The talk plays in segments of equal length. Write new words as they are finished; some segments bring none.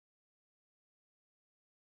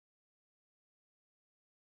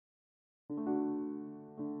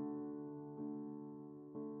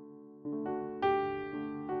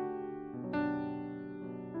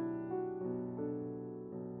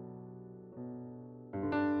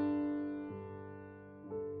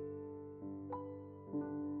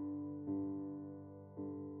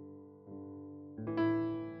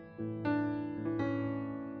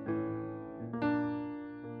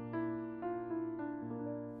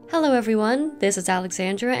Hello everyone, this is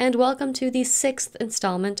Alexandra and welcome to the 6th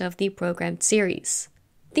installment of the Programmed series.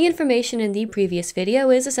 The information in the previous video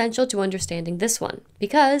is essential to understanding this one,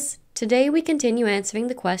 because today we continue answering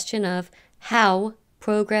the question of how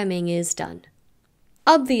programming is done.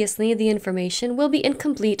 Obviously, the information will be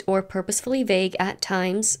incomplete or purposefully vague at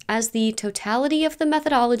times, as the totality of the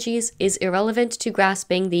methodologies is irrelevant to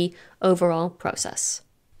grasping the overall process.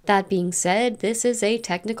 That being said, this is a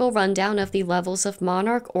technical rundown of the levels of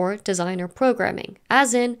Monarch or designer programming,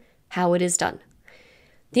 as in how it is done.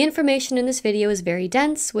 The information in this video is very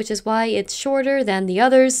dense, which is why it's shorter than the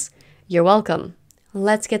others. You're welcome.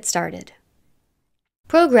 Let's get started.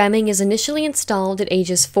 Programming is initially installed at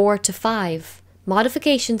ages 4 to 5.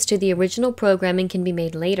 Modifications to the original programming can be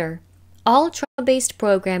made later. All trauma-based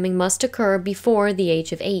programming must occur before the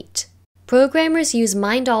age of 8. Programmers use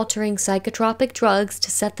mind-altering psychotropic drugs to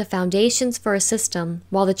set the foundations for a system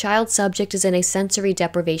while the child subject is in a sensory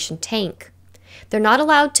deprivation tank. They're not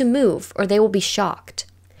allowed to move or they will be shocked.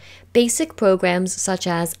 Basic programs such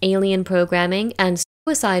as alien programming and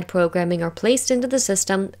suicide programming are placed into the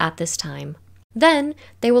system at this time. Then,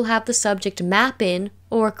 they will have the subject map in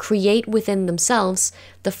or create within themselves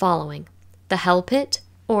the following: the hell pit,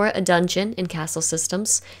 or a dungeon in castle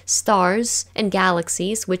systems, stars and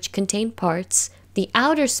galaxies which contain parts, the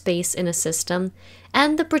outer space in a system,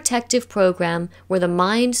 and the protective program where the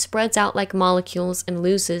mind spreads out like molecules and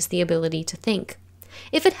loses the ability to think.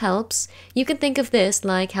 If it helps, you can think of this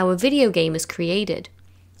like how a video game is created.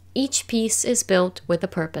 Each piece is built with a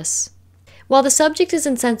purpose. While the subject is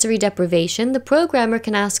in sensory deprivation, the programmer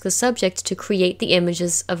can ask the subject to create the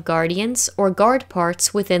images of guardians or guard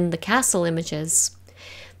parts within the castle images.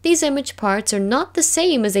 These image parts are not the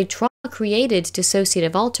same as a trauma-created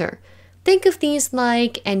dissociative alter. Think of these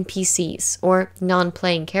like NPCs, or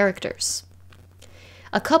non-playing characters.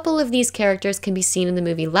 A couple of these characters can be seen in the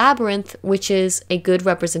movie Labyrinth, which is a good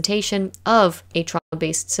representation of a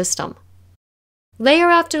trauma-based system. Layer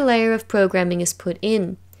after layer of programming is put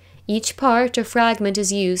in. Each part or fragment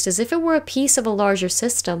is used as if it were a piece of a larger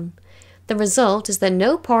system. The result is that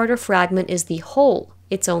no part or fragment is the whole,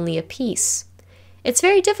 it's only a piece. It's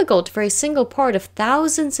very difficult for a single part of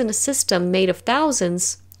thousands in a system made of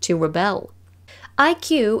thousands to rebel.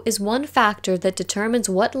 IQ is one factor that determines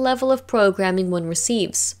what level of programming one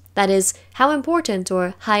receives, that is, how important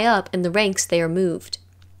or high up in the ranks they are moved.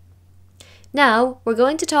 Now, we're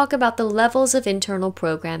going to talk about the levels of internal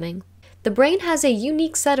programming. The brain has a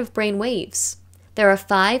unique set of brain waves. There are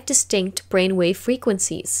 5 distinct brainwave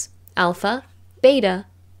frequencies: alpha, beta,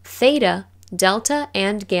 theta, delta,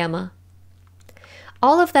 and gamma.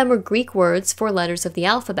 All of them are Greek words for letters of the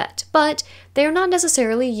alphabet, but they are not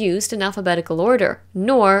necessarily used in alphabetical order,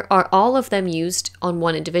 nor are all of them used on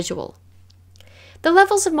one individual. The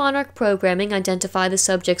levels of Monarch programming identify the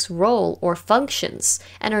subject's role or functions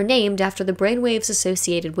and are named after the brainwaves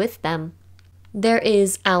associated with them. There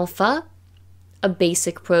is alpha, a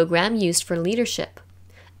basic program used for leadership.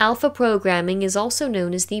 Alpha programming is also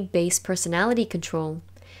known as the base personality control.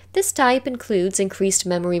 This type includes increased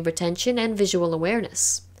memory retention and visual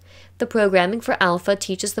awareness. The programming for alpha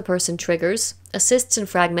teaches the person triggers, assists in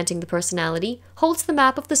fragmenting the personality, holds the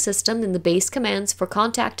map of the system and the base commands for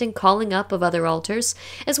contacting, calling up of other alters,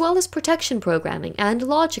 as well as protection programming and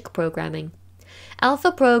logic programming.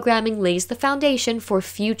 Alpha programming lays the foundation for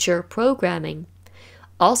future programming.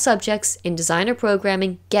 All subjects in designer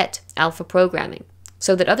programming get alpha programming,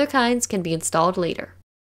 so that other kinds can be installed later.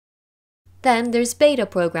 Then there's beta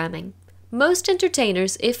programming. Most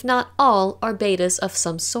entertainers, if not all, are betas of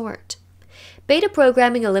some sort. Beta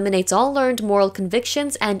programming eliminates all learned moral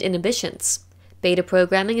convictions and inhibitions. Beta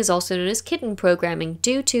programming is also known as kitten programming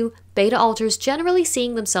due to beta alters generally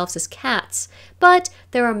seeing themselves as cats, but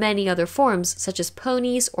there are many other forms such as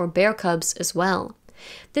ponies or bear cubs as well.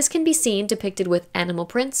 This can be seen depicted with animal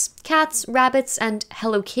prints, cats, rabbits, and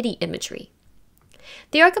Hello Kitty imagery.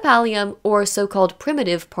 The archipallium, or so-called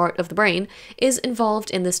primitive part of the brain, is involved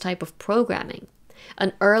in this type of programming.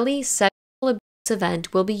 An early sexual abuse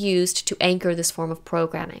event will be used to anchor this form of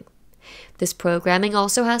programming. This programming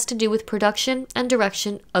also has to do with production and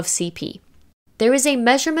direction of CP. There is a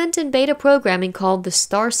measurement in beta programming called the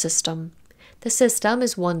star system. The system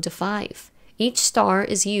is 1 to 5. Each star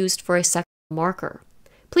is used for a sexual marker.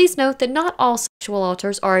 Please note that not all sexual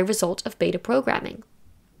alters are a result of beta programming.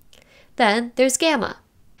 Then there's gamma.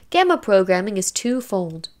 Gamma programming is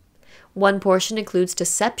twofold. One portion includes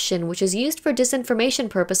deception, which is used for disinformation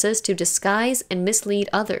purposes to disguise and mislead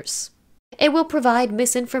others. It will provide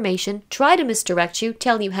misinformation, try to misdirect you,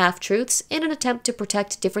 tell you half-truths in an attempt to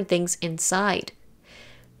protect different things inside.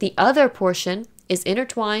 The other portion is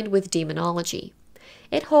intertwined with demonology.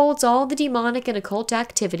 It holds all the demonic and occult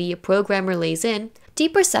activity a programmer lays in.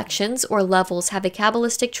 Deeper sections or levels have a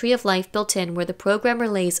Kabbalistic tree of life built in where the programmer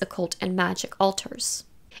lays occult and magic altars.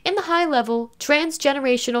 In the high-level,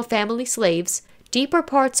 transgenerational family slaves, deeper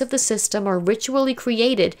parts of the system are ritually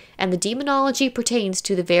created and the demonology pertains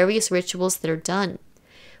to the various rituals that are done.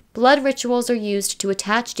 Blood rituals are used to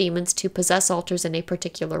attach demons to possess altars in a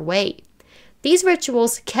particular way. These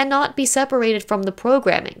rituals cannot be separated from the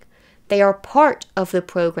programming. They are part of the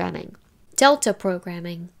programming. Delta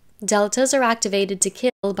programming. Deltas are activated to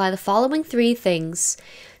kill by the following three things: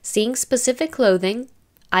 seeing specific clothing,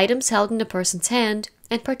 items held in a person's hand,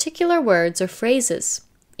 and particular words or phrases.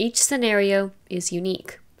 Each scenario is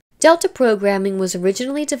unique. Delta programming was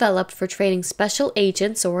originally developed for training special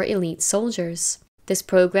agents or elite soldiers. This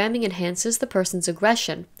programming enhances the person's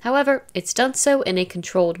aggression. However, it's done so in a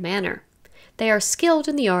controlled manner. They are skilled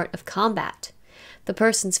in the art of combat. The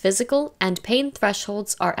person's physical and pain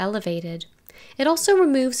thresholds are elevated. It also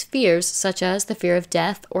removes fears such as the fear of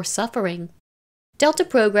death or suffering. Delta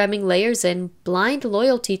programming layers in blind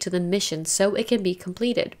loyalty to the mission so it can be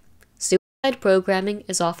completed. Suicide programming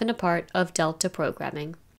is often a part of Delta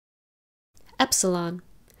programming. Epsilon.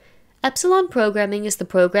 Epsilon programming is the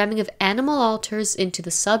programming of animal altars into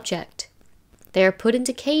the subject. They are put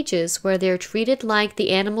into cages where they are treated like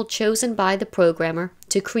the animal chosen by the programmer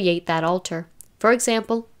to create that altar. For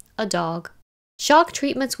example, a dog. Shock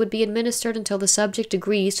treatments would be administered until the subject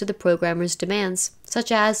agrees to the programmer's demands,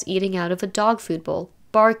 such as eating out of a dog food bowl,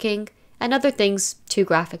 barking, and other things too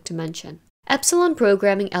graphic to mention. Epsilon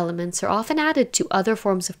programming elements are often added to other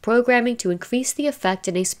forms of programming to increase the effect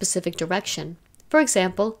in a specific direction. For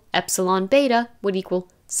example, epsilon beta would equal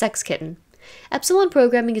sex kitten. Epsilon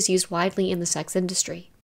programming is used widely in the sex industry.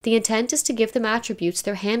 The intent is to give them attributes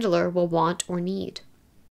their handler will want or need.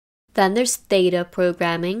 Then there's theta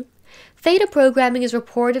programming. Theta programming is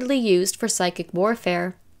reportedly used for psychic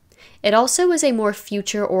warfare. It also is a more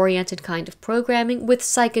future-oriented kind of programming with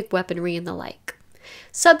psychic weaponry and the like.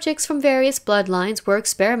 Subjects from various bloodlines were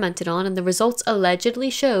experimented on, and the results allegedly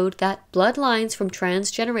showed that bloodlines from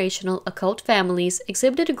transgenerational occult families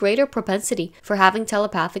exhibited a greater propensity for having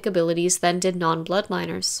telepathic abilities than did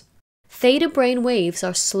non-bloodliners. Theta brain waves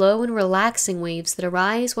are slow and relaxing waves that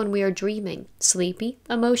arise when we are dreaming, sleepy,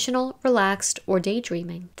 emotional, relaxed, or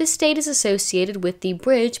daydreaming. This state is associated with the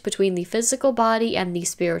bridge between the physical body and the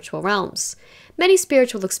spiritual realms. Many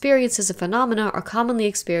spiritual experiences and phenomena are commonly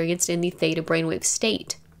experienced in the theta brainwave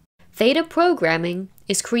state. Theta programming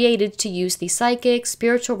is created to use the psychic,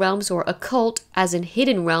 spiritual realms, or occult, as in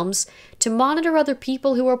hidden realms, to monitor other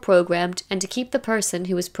people who are programmed and to keep the person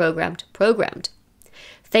who is programmed.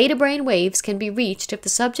 Theta brain waves can be reached if the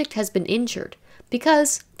subject has been injured,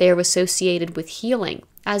 because they are associated with healing,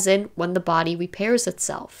 as in when the body repairs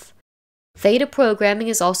itself. Theta programming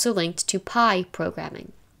is also linked to pi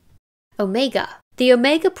programming. Omega. The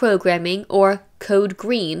Omega programming, or Code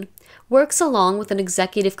Green, works along with an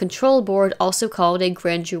executive control board, also called a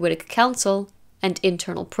Grand Druidic Council, and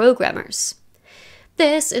internal programmers.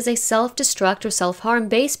 This is a self-destruct or self-harm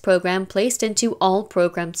based program placed into all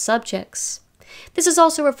programmed subjects. This is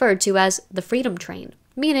also referred to as the Freedom Train,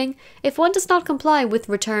 meaning if one does not comply with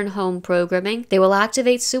return home programming, they will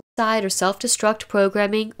activate suicide or self-destruct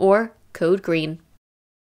programming, or Code Green.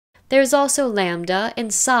 There is also Lambda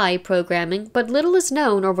and Psi programming, but little is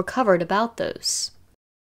known or recovered about those.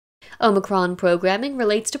 Omicron programming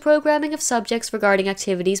relates to programming of subjects regarding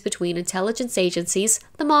activities between intelligence agencies,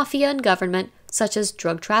 the mafia, and government, such as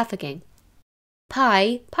drug trafficking.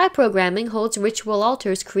 Pi programming holds ritual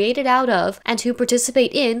altars created out of and who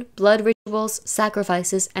participate in blood rituals,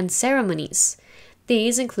 sacrifices, and ceremonies.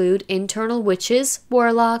 These include internal witches,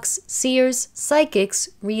 warlocks, seers, psychics,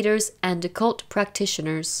 readers, and occult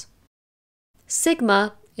practitioners.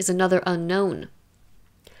 Sigma is another unknown.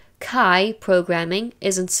 Chi programming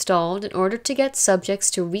is installed in order to get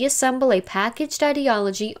subjects to reassemble a packaged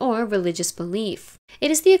ideology or religious belief.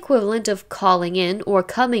 It is the equivalent of calling in or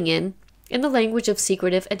coming in the language of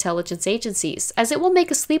secretive intelligence agencies, as it will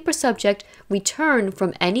make a sleeper subject return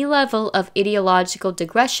from any level of ideological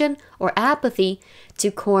digression or apathy to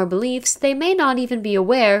core beliefs they may not even be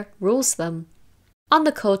aware rules them. On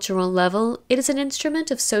the cultural level, it is an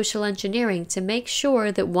instrument of social engineering to make sure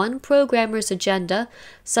that one programmer's agenda,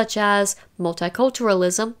 such as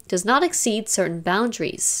multiculturalism, does not exceed certain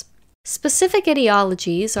boundaries. Specific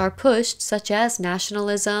ideologies are pushed, such as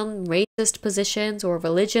nationalism, racist positions, or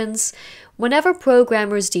religions. Whenever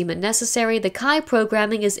programmers deem it necessary, the Chi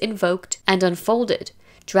programming is invoked and unfolded,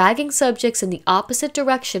 dragging subjects in the opposite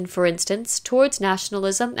direction, for instance, towards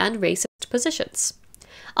nationalism and racist positions.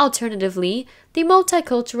 Alternatively, the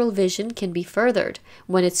multicultural vision can be furthered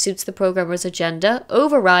when it suits the programmer's agenda,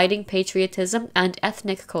 overriding patriotism and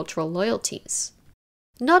ethnic cultural loyalties.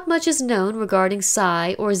 Not much is known regarding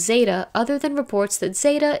Psi or Zeta other than reports that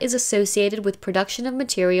Zeta is associated with production of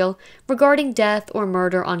material regarding death or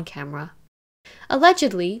murder on camera.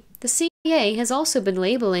 Allegedly, the CIA has also been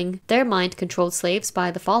labeling their mind-controlled slaves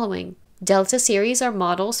by the following. Delta series are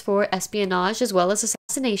models for espionage as well as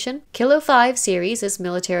assassination. Kilo 5 series is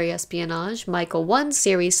military espionage. Michael 1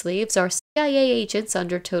 series slaves are CIA agents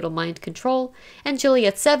under total mind control. And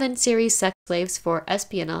Juliet 7 series sex slaves for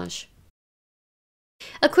espionage.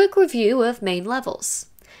 A quick review of main levels.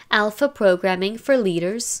 Alpha programming for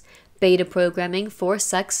leaders, beta programming for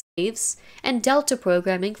sex slaves, and delta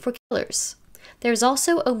programming for killers. There's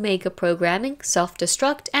also omega programming,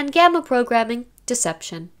 self-destruct, and gamma programming,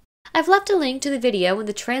 deception. I've left a link to the video in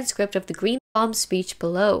the transcript of the Green Bomb speech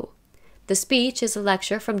below. The speech is a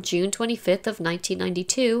lecture from June 25th of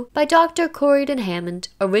 1992 by Dr. Corydon Hammond,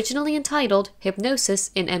 originally entitled Hypnosis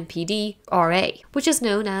in MPD, RA, which is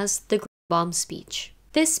known as the Green Bomb speech.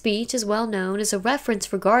 This speech is well known as a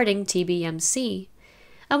reference regarding TBMC.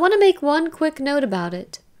 I want to make one quick note about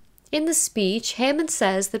it. In the speech, Hammond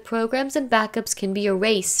says that programs and backups can be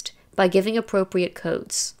erased by giving appropriate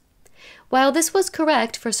codes. While this was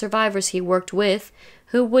correct for survivors he worked with,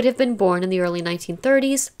 who would have been born in the early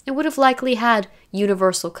 1930s and would have likely had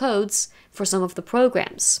universal codes for some of the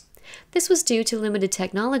programs. This was due to limited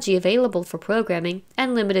technology available for programming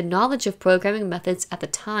and limited knowledge of programming methods at the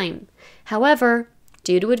time. However,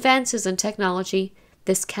 due to advances in technology,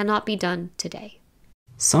 this cannot be done today.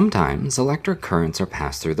 Sometimes electric currents are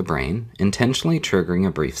passed through the brain, intentionally triggering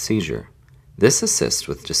a brief seizure. This assists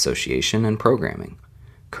with dissociation and programming.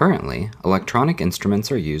 Currently, electronic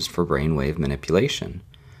instruments are used for brainwave manipulation.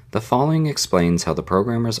 The following explains how the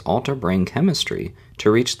programmers alter brain chemistry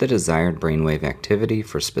to reach the desired brainwave activity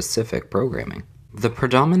for specific programming. The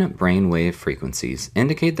predominant brainwave frequencies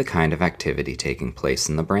indicate the kind of activity taking place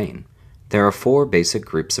in the brain. There are 4 basic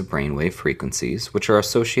groups of brainwave frequencies which are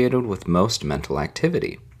associated with most mental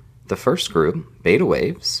activity. The first group, beta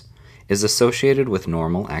waves, is associated with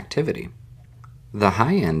normal activity. The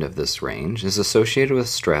high end of this range is associated with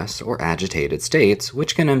stress or agitated states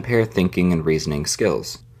which can impair thinking and reasoning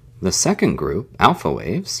skills. The second group, alpha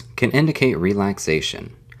waves, can indicate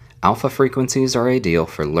relaxation. Alpha frequencies are ideal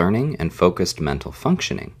for learning and focused mental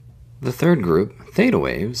functioning. The third group, theta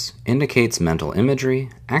waves, indicates mental imagery,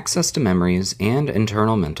 access to memories, and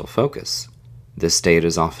internal mental focus. This state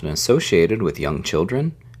is often associated with young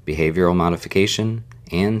children, behavioral modification,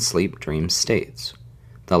 and sleep-dream states.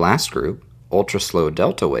 The last group, ultra-slow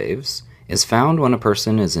delta waves, is found when a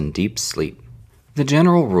person is in deep sleep. The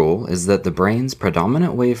general rule is that the brain's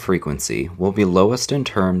predominant wave frequency will be lowest in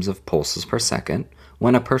terms of pulses per second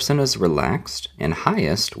when a person is relaxed and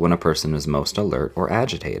highest when a person is most alert or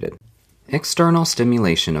agitated. External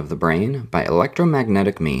stimulation of the brain by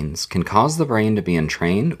electromagnetic means can cause the brain to be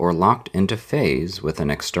entrained or locked into phase with an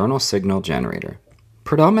external signal generator.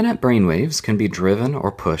 Predominant brainwaves can be driven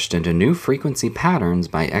or pushed into new frequency patterns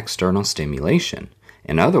by external stimulation.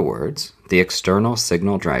 In other words, the external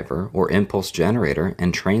signal driver or impulse generator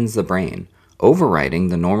entrains the brain, overriding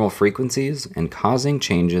the normal frequencies and causing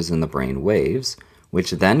changes in the brain waves,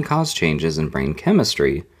 which then cause changes in brain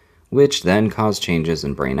chemistry, which then cause changes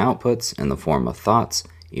in brain outputs in the form of thoughts,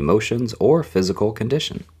 emotions, or physical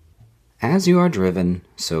condition. As you are driven,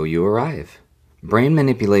 so you arrive. Brain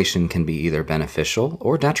manipulation can be either beneficial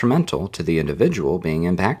or detrimental to the individual being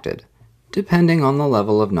impacted, depending on the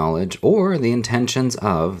level of knowledge or the intentions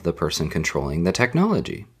of the person controlling the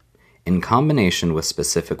technology. In combination with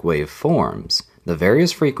specific wave forms, the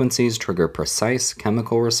various frequencies trigger precise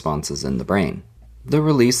chemical responses in the brain. The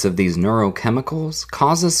release of these neurochemicals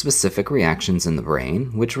causes specific reactions in the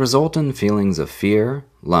brain, which result in feelings of fear,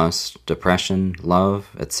 lust, depression, love,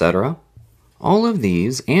 etc. All of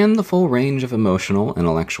these, and the full range of emotional,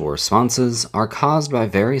 intellectual responses, are caused by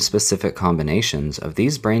very specific combinations of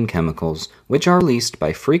these brain chemicals, which are released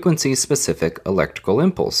by frequency-specific electrical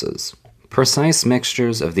impulses. Precise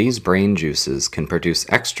mixtures of these brain juices can produce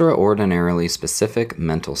extraordinarily specific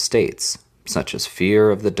mental states, such as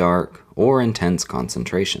fear of the dark or intense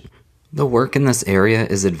concentration. The work in this area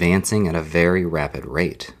is advancing at a very rapid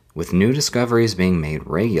rate, with new discoveries being made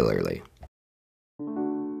regularly.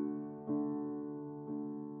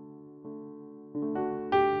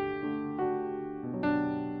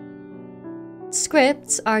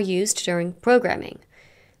 Scripts are used during programming.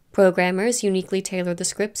 Programmers uniquely tailor the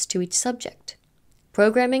scripts to each subject.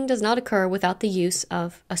 Programming does not occur without the use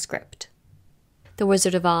of a script. The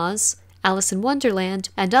Wizard of Oz, Alice in Wonderland,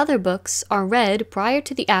 and other books are read prior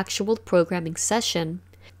to the actual programming session.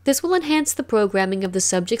 This will enhance the programming of the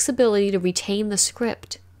subject's ability to retain the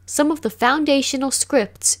script. Some of the foundational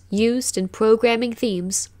scripts used in programming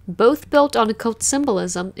themes, both built on occult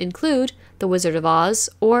symbolism, include The Wizard of Oz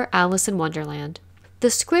or Alice in Wonderland. The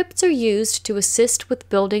scripts are used to assist with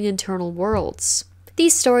building internal worlds.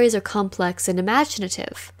 These stories are complex and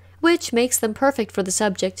imaginative, which makes them perfect for the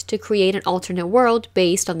subject to create an alternate world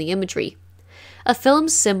based on the imagery. A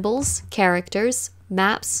film's symbols, characters,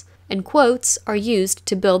 maps, and quotes are used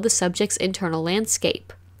to build the subject's internal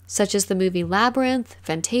landscape, such as the movie Labyrinth,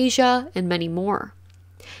 Fantasia, and many more.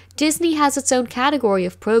 Disney has its own category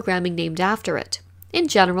of programming named after it. In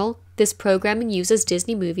general, this programming uses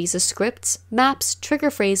Disney movies as scripts, maps, trigger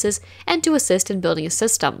phrases, and to assist in building a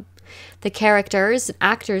system. The characters and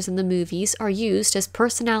actors in the movies are used as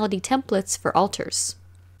personality templates for alters.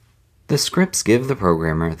 The scripts give the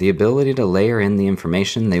programmer the ability to layer in the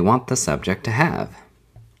information they want the subject to have.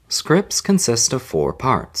 Scripts consist of 4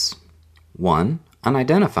 parts. 1. An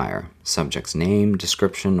identifier, subject's name,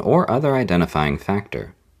 description, or other identifying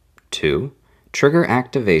factor. 2. Trigger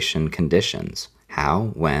activation conditions,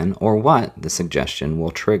 how, when, or what the suggestion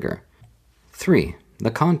will trigger. 3.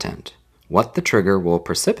 The content, what the trigger will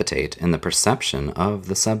precipitate in the perception of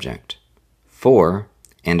the subject. 4.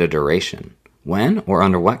 And a duration, when or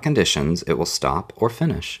under what conditions it will stop or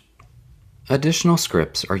finish. Additional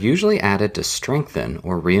scripts are usually added to strengthen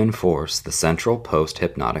or reinforce the central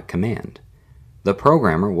post-hypnotic command. The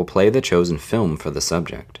programmer will play the chosen film for the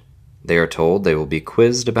subject. They are told they will be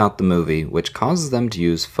quizzed about the movie, which causes them to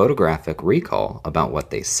use photographic recall about what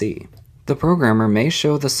they see. The programmer may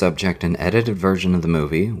show the subject an edited version of the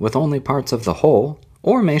movie with only parts of the whole,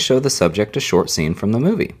 or may show the subject a short scene from the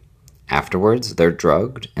movie. Afterwards, they're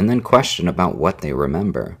drugged and then questioned about what they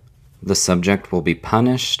remember. The subject will be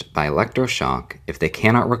punished by electroshock if they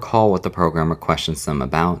cannot recall what the programmer questions them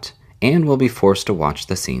about, and will be forced to watch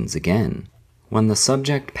the scenes again. When the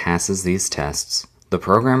subject passes these tests, the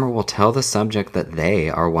programmer will tell the subject that they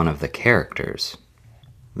are one of the characters.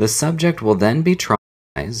 The subject will then be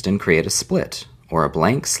traumatized and create a split, or a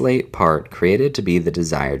blank slate part created to be the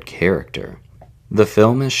desired character. The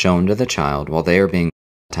film is shown to the child while they are being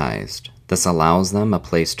traumatized. This allows them a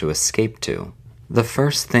place to escape to. The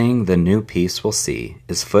first thing the new piece will see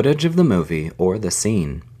is footage of the movie or the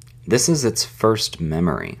scene. This is its first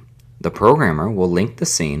memory. The programmer will link the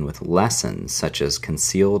scene with lessons such as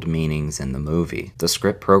concealed meanings in the movie. The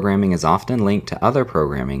script programming is often linked to other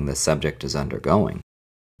programming the subject is undergoing.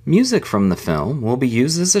 Music from the film will be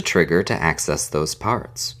used as a trigger to access those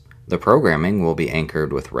parts. The programming will be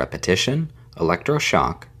anchored with repetition,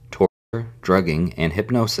 electroshock, torture, drugging, and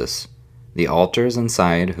hypnosis. The alters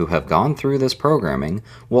inside who have gone through this programming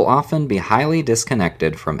will often be highly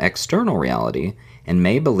disconnected from external reality and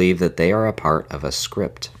may believe that they are a part of a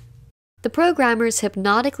script. The programmers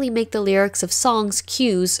hypnotically make the lyrics of songs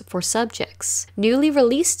cues for subjects. Newly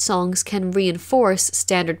released songs can reinforce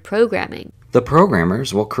standard programming. The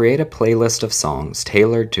programmers will create a playlist of songs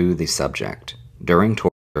tailored to the subject. During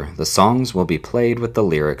torture, the songs will be played with the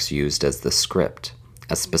lyrics used as the script.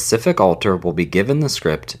 A specific alter will be given the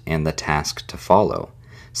script and the task to follow.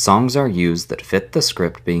 Songs are used that fit the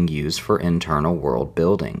script being used for internal world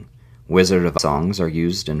building. Wizard of Oz songs are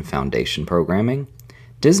used in foundation programming.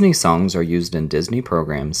 Disney songs are used in Disney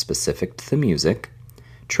programs specific to the music.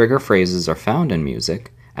 Trigger phrases are found in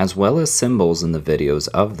music, as well as symbols in the videos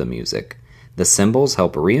of the music. The symbols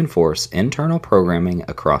help reinforce internal programming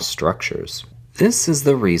across structures. This is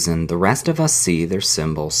the reason the rest of us see their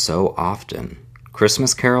symbols so often.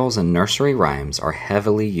 Christmas carols and nursery rhymes are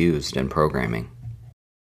heavily used in programming.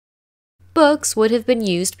 Books would have been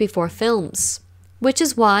used before films, which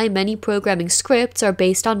is why many programming scripts are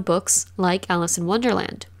based on books like Alice in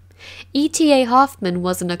Wonderland. E.T.A. Hoffmann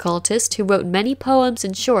was an occultist who wrote many poems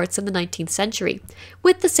and shorts in the 19th century,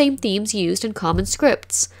 with the same themes used in common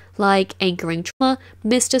scripts, like anchoring trauma,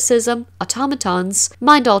 mysticism, automatons,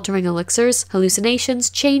 mind-altering elixirs,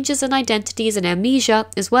 hallucinations, changes in identities and amnesia,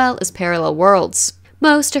 as well as parallel worlds.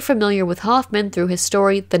 Most are familiar with Hoffmann through his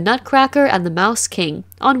story The Nutcracker and the Mouse King,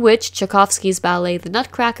 on which Tchaikovsky's ballet The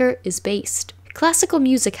Nutcracker is based. Classical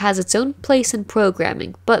music has its own place in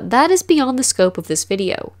programming, but that is beyond the scope of this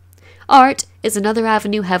video. Art is another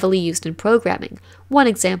avenue heavily used in programming. One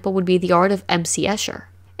example would be the art of M.C. Escher.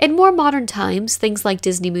 In more modern times, things like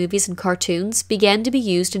Disney movies and cartoons began to be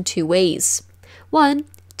used in 2 ways. 1.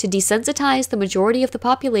 To desensitize the majority of the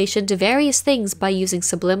population to various things by using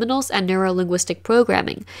subliminals and neurolinguistic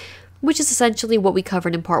programming, which is essentially what we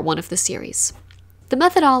covered in part 1 of the series. The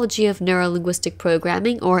methodology of neuro-linguistic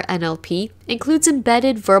programming, or NLP, includes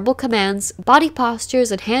embedded verbal commands, body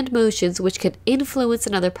postures, and hand motions which can influence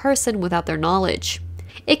another person without their knowledge.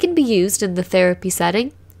 It can be used in the therapy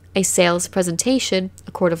setting, a sales presentation,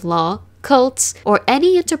 a court of law, cults, or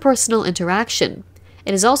any interpersonal interaction.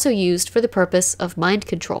 It is also used for the purpose of mind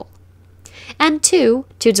control. And 2,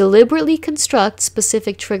 to deliberately construct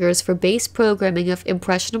specific triggers for base programming of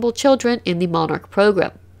impressionable children in the Monarch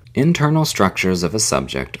program. Internal structures of a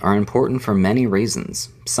subject are important for many reasons.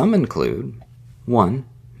 Some include 1.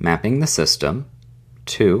 Mapping the system,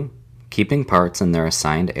 2. Keeping parts in their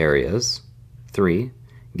assigned areas, 3.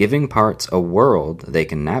 Giving parts a world they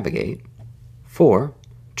can navigate, 4.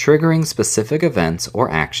 Triggering specific events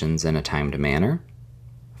or actions in a timed manner,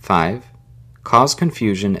 5. Cause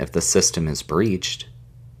confusion if the system is breached,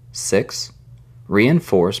 6.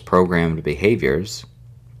 Reinforce programmed behaviors,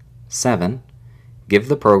 7. Give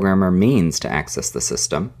the programmer means to access the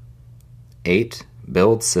system, 8.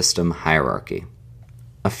 Build system hierarchy.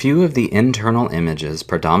 A few of the internal images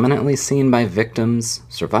predominantly seen by victims,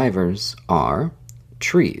 survivors, are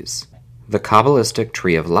trees, the Kabbalistic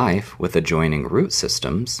tree of life with adjoining root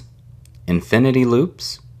systems, infinity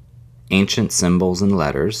loops, ancient symbols and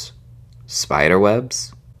letters,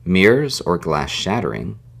 spiderwebs, mirrors or glass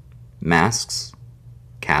shattering, masks,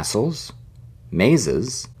 castles,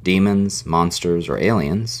 mazes, demons, monsters, or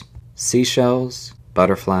aliens, seashells,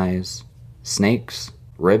 butterflies, snakes,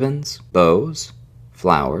 ribbons, bows,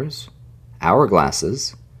 flowers,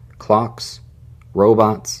 hourglasses, clocks,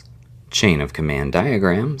 robots, chain of command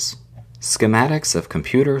diagrams, schematics of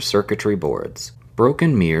computer circuitry boards.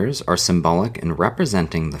 Broken mirrors are symbolic in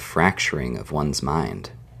representing the fracturing of one's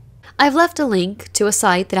mind. I've left a link to a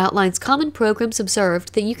site that outlines common programs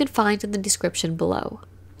observed that you can find in the description below.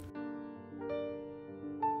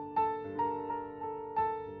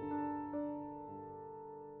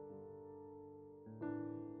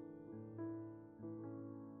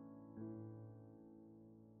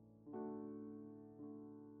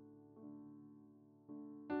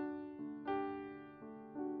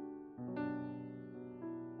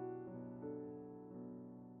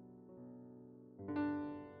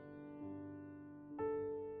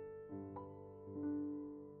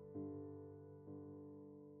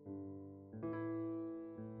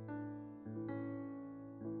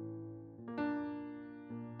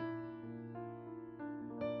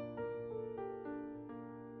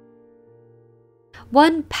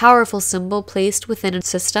 One powerful symbol placed within a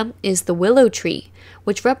system is the willow tree,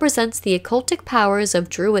 which represents the occultic powers of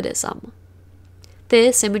Druidism.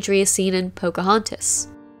 This imagery is seen in Pocahontas.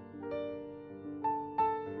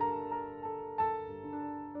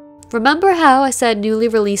 Remember how I said newly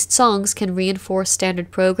released songs can reinforce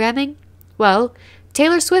standard programming? Well,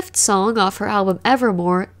 Taylor Swift's song off her album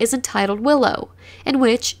Evermore is entitled Willow, in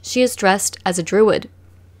which she is dressed as a druid.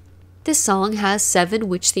 This song has 7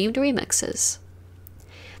 witch-themed remixes.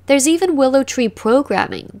 There's even willow tree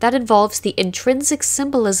programming that involves the intrinsic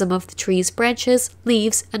symbolism of the tree's branches,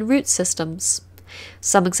 leaves, and root systems.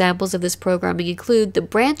 Some examples of this programming include the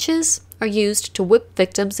branches are used to whip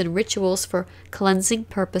victims in rituals for cleansing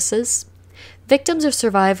purposes. Victims or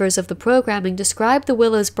survivors of the programming describe the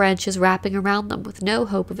willow's branches wrapping around them with no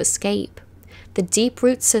hope of escape. The deep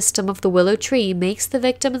root system of the willow tree makes the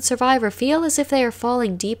victim and survivor feel as if they are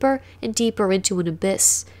falling deeper and deeper into an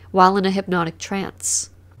abyss while in a hypnotic trance.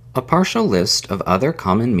 A partial list of other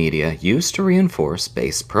common media used to reinforce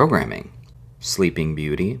base programming: Sleeping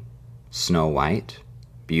Beauty, Snow White,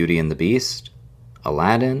 Beauty and the Beast,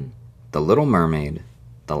 Aladdin, The Little Mermaid,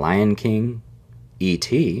 The Lion King,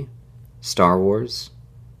 E.T., Star Wars,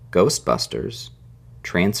 Ghostbusters,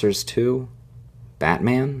 Trancers 2,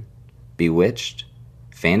 Batman, Bewitched,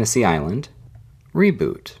 Fantasy Island,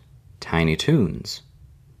 Reboot, Tiny Toons,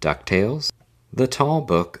 DuckTales, The Tall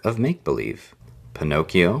Book of Make-Believe,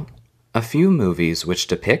 Pinocchio. A few movies which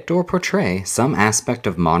depict or portray some aspect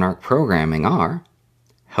of Monarch programming are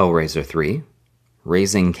Hellraiser 3,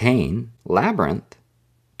 Raising Cain, Labyrinth,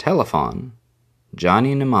 Telephone,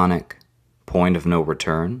 Johnny Mnemonic, Point of No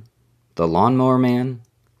Return, The Lawnmower Man,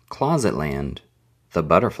 Closetland, The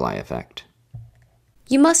Butterfly Effect.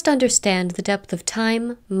 You must understand the depth of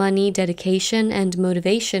time, money, dedication, and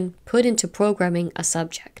motivation put into programming a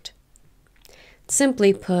subject.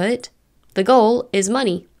 Simply put, the goal is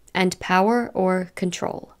money and power or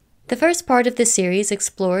control. The first part of this series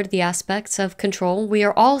explored the aspects of control we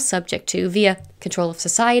are all subject to via control of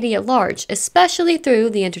society at large, especially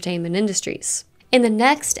through the entertainment industries. In the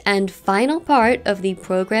next and final part of the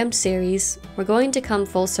programmed series, we're going to come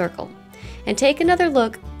full circle and take another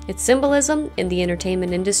look at symbolism in the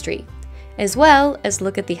entertainment industry, as well as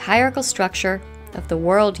look at the hierarchical structure of the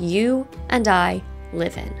world you and I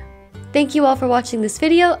live in. Thank you all for watching this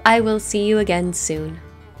video. I will see you again soon.